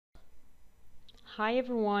Hi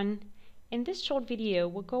everyone! In this short video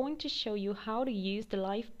we're going to show you how to use the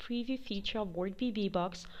live preview feature of Wordbee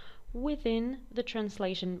Bbox within the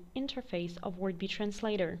translation interface of Wordbee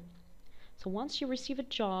Translator. So once you receive a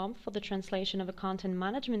job for the translation of a content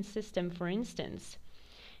management system, for instance,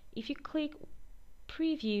 if you click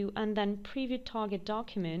preview and then preview target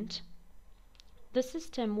document, the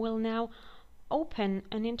system will now open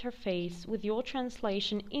an interface with your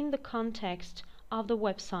translation in the context of the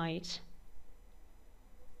website.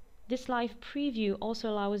 This live preview also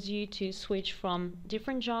allows you to switch from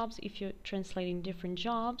different jobs if you're translating different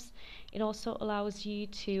jobs. It also allows you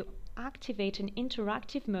to activate an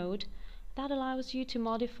interactive mode that allows you to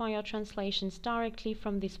modify your translations directly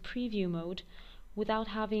from this preview mode without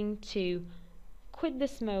having to quit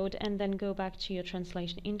this mode and then go back to your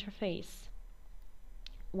translation interface.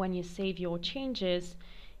 When you save your changes,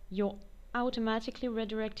 you're automatically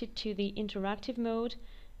redirected to the interactive mode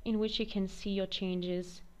in which you can see your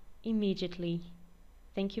changes immediately.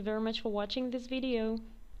 Thank you very much for watching this video.